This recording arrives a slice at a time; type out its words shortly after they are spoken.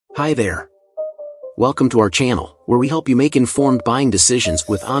Hi there. Welcome to our channel, where we help you make informed buying decisions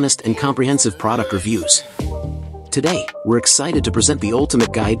with honest and comprehensive product reviews. Today, we're excited to present the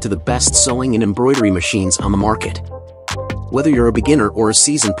ultimate guide to the best sewing and embroidery machines on the market. Whether you're a beginner or a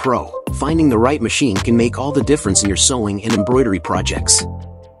seasoned pro, finding the right machine can make all the difference in your sewing and embroidery projects.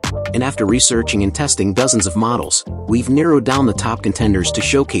 And after researching and testing dozens of models, we've narrowed down the top contenders to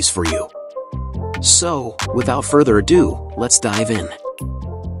showcase for you. So, without further ado, let's dive in.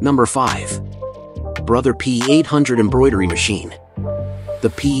 Number 5. Brother PE800 Embroidery Machine.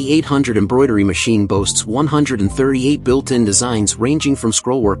 The PE800 Embroidery Machine boasts 138 built-in designs ranging from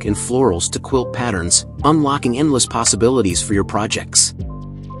scrollwork and florals to quilt patterns, unlocking endless possibilities for your projects.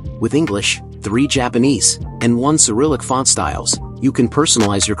 With English, 3 Japanese, and 1 Cyrillic font styles, you can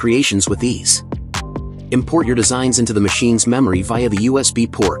personalize your creations with ease. Import your designs into the machine's memory via the USB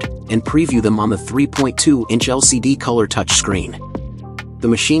port, and preview them on the 3.2-inch LCD color touchscreen. The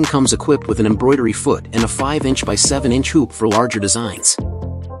machine comes equipped with an embroidery foot and a 5-inch by 7-inch hoop for larger designs.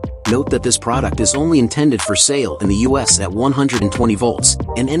 Note that this product is only intended for sale in the US at 120 volts,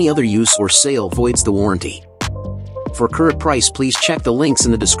 and any other use or sale voids the warranty. For current price, please check the links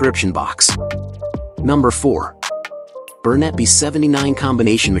in the description box. Number 4. Bernette B79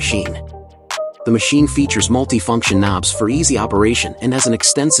 Combination Machine. The machine features multi-function knobs for easy operation and has an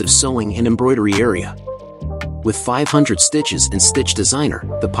extensive sewing and embroidery area. With 500 stitches and stitch designer,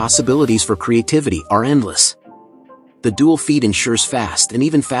 the possibilities for creativity are endless. The dual feed ensures fast and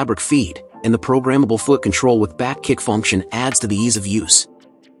even fabric feed, and the programmable foot control with back kick function adds to the ease of use.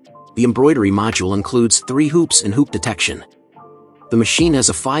 The embroidery module includes 3 hoops and hoop detection. The machine has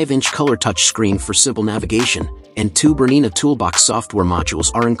a 5-inch color touch screen for simple navigation, and 2 Bernette Toolbox software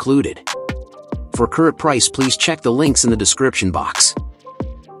modules are included. For current price, please check the links in the description box.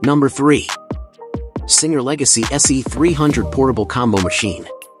 Number 3. Singer Legacy SE300 Portable Combo Machine.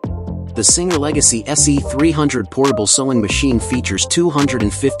 The Singer Legacy SE300 Portable Sewing Machine features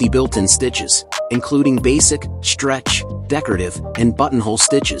 250 built-in stitches, including basic, stretch, decorative, and buttonhole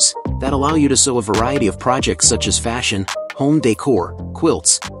stitches, that allow you to sew a variety of projects such as fashion, home decor,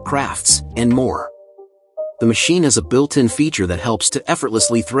 quilts, crafts, and more. The machine has a built-in feature that helps to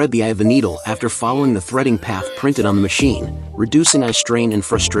effortlessly thread the eye of the needle after following the threading path printed on the machine, reducing eye strain and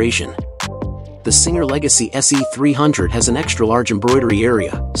frustration. The Singer Legacy SE300 has an extra-large embroidery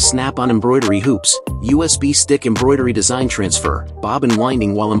area, snap-on embroidery hoops, USB stick embroidery design transfer, bobbin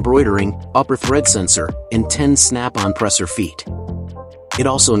winding while embroidering, upper thread sensor, and 10 snap-on presser feet. It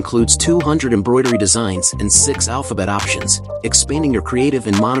also includes 200 embroidery designs and 6 alphabet options, expanding your creative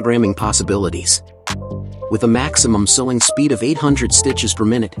and monogramming possibilities. With a maximum sewing speed of 800 stitches per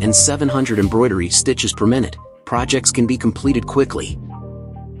minute and 700 embroidery stitches per minute, projects can be completed quickly.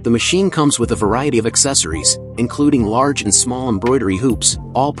 The machine comes with a variety of accessories, including large and small embroidery hoops,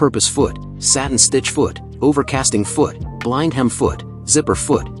 all-purpose foot, satin stitch foot, overcasting foot, blind hem foot, zipper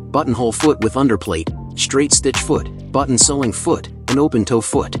foot, buttonhole foot with underplate, straight stitch foot, button sewing foot, and open toe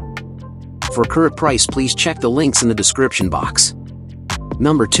foot. For current price, please check the links in the description box.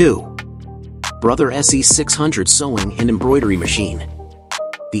 Number 2. Brother SE600 Sewing and Embroidery Machine.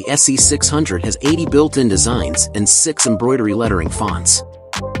 The SE600 has 80 built-in designs and 6 embroidery lettering fonts.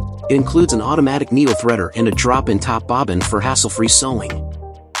 It includes an automatic needle threader and a drop-in top bobbin for hassle-free sewing.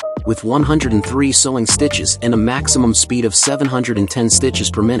 With 103 sewing stitches and a maximum speed of 710 stitches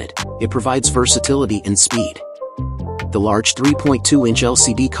per minute, it provides versatility and speed. The large 3.2-inch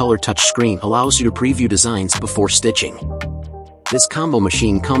LCD color touchscreen allows you to preview designs before stitching. This combo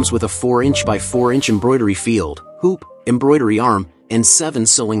machine comes with a 4-inch by 4-inch embroidery field, hoop, embroidery arm, and 7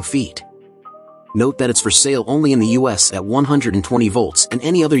 sewing feet. Note that it's for sale only in the US at 120 volts and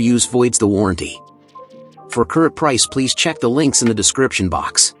any other use voids the warranty. For current price, please check the links in the description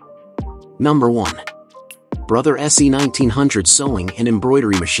box. Number 1. Brother SE1900 Sewing and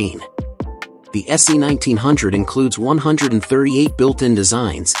Embroidery Machine. The SE1900 includes 138 built-in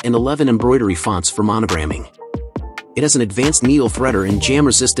designs and 11 embroidery fonts for monogramming. It has an advanced needle threader and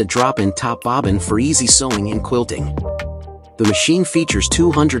jam-resistant drop-in top bobbin for easy sewing and quilting. The machine features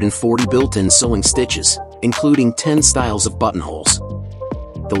 240 built-in sewing stitches, including 10 styles of buttonholes.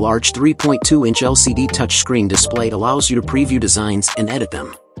 The large 3.2-inch LCD touchscreen display allows you to preview designs and edit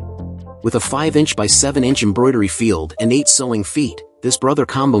them. With a 5-inch by 7-inch embroidery field and 8 sewing feet, this Brother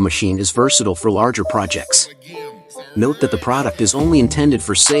combo machine is versatile for larger projects. Note that the product is only intended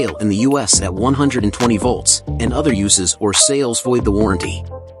for sale in the US at 120 volts, and other uses or sales void the warranty.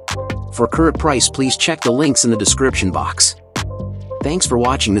 For current price, please check the links in the description box. Thanks for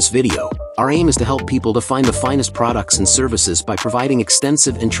watching this video. Our aim is to help people to find the finest products and services by providing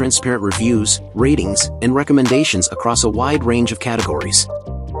extensive and transparent reviews, ratings, and recommendations across a wide range of categories.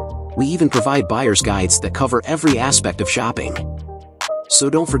 We even provide buyer's guides that cover every aspect of shopping. So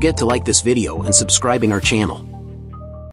don't forget to like this video and subscribing our channel.